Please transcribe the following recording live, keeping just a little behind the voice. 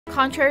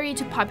Contrary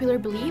to popular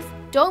belief,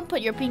 don't put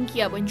your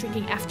pinky up when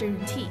drinking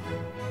afternoon tea.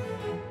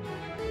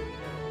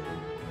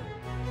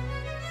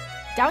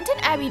 Downton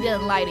Abbey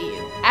didn't lie to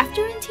you.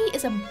 Afternoon tea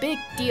is a big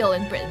deal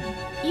in Britain.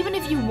 Even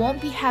if you won't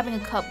be having a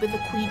cup with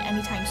the Queen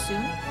anytime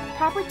soon,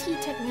 proper tea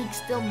technique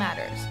still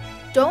matters.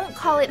 Don't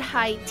call it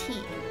high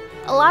tea.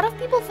 A lot of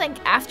people think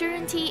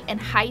afternoon tea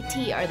and high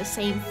tea are the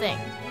same thing,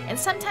 and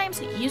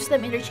sometimes use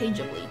them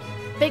interchangeably.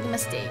 Big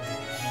mistake.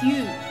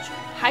 Huge.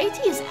 High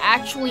tea is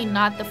actually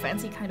not the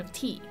fancy kind of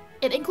tea.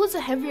 It includes a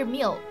heavier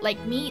meal,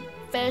 like meat,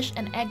 fish,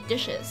 and egg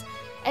dishes,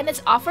 and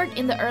it's offered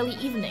in the early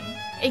evening.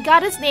 It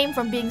got its name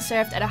from being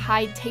served at a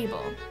high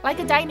table, like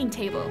a dining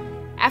table.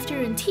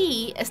 Afternoon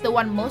tea is the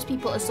one most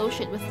people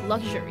associate with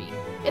luxury.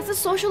 It's a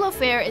social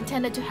affair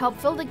intended to help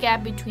fill the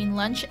gap between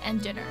lunch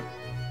and dinner.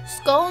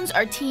 Scones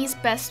are tea's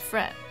best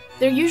friend.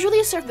 They're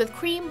usually served with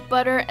cream,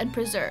 butter, and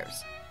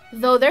preserves,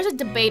 though there's a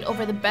debate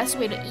over the best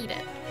way to eat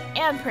it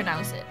and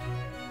pronounce it.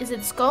 Is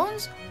it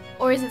scones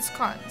or is it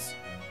scones?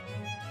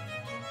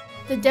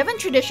 The Devon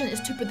tradition is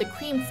to put the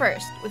cream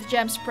first, with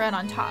jam spread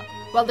on top,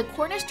 while the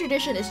Cornish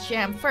tradition is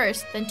jam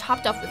first, then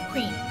topped off with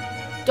cream.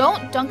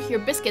 Don't dunk your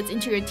biscuits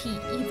into your tea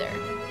either.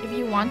 If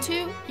you want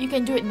to, you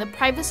can do it in the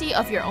privacy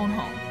of your own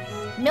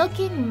home.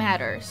 Milking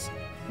matters.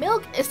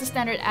 Milk is the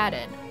standard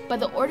added, but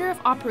the order of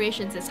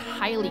operations is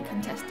highly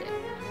contested.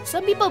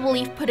 Some people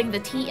believe putting the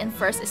tea in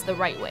first is the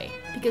right way,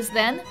 because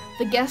then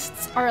the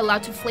guests are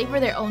allowed to flavor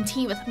their own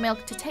tea with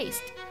milk to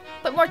taste.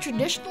 But more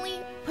traditionally,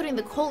 putting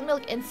the cold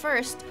milk in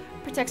first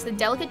protects the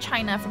delicate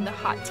china from the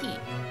hot tea,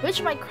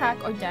 which might crack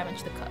or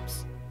damage the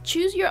cups.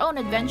 Choose your own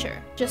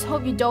adventure. Just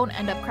hope you don't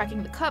end up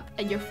cracking the cup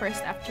at your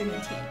first afternoon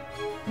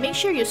tea. Make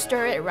sure you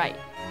stir it right.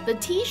 The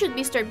tea should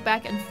be stirred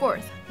back and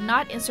forth,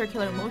 not in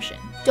circular motion.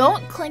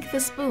 Don't clink the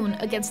spoon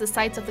against the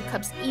sides of the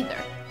cups either.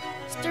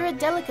 Stir it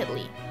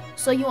delicately,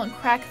 so you won't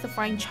crack the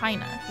fine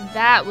china.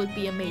 That would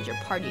be a major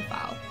party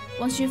foul.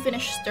 Once you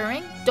finish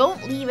stirring,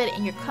 don't leave it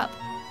in your cup.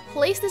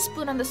 Place the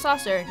spoon on the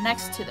saucer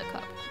next to the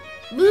cup.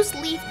 Loose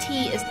leaf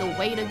tea is the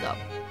way to go.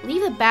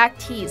 Leave the back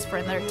teas for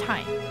another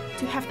time.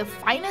 To have the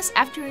finest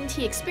afternoon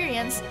tea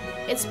experience,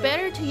 it's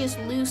better to use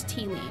loose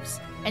tea leaves.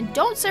 And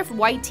don't serve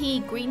white tea,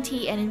 green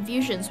tea, and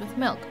infusions with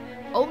milk.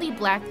 Only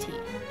black tea.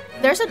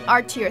 There's an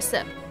art to your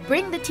sip.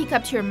 Bring the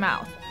teacup to your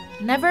mouth.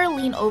 Never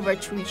lean over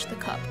to reach the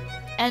cup.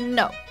 And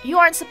no, you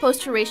aren't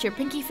supposed to raise your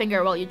pinky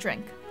finger while you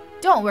drink.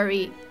 Don't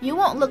worry, you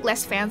won't look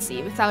less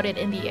fancy without it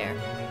in the air.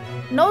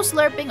 No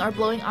slurping or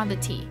blowing on the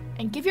tea,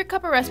 and give your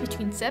cup a rest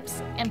between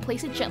sips and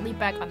place it gently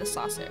back on the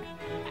saucer.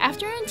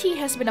 Afternoon tea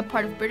has been a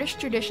part of British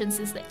tradition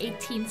since the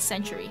 18th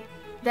century.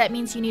 That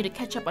means you need to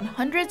catch up on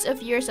hundreds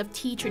of years of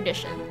tea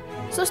tradition.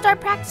 So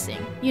start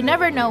practicing. You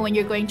never know when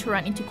you're going to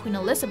run into Queen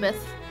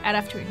Elizabeth at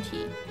afternoon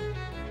tea.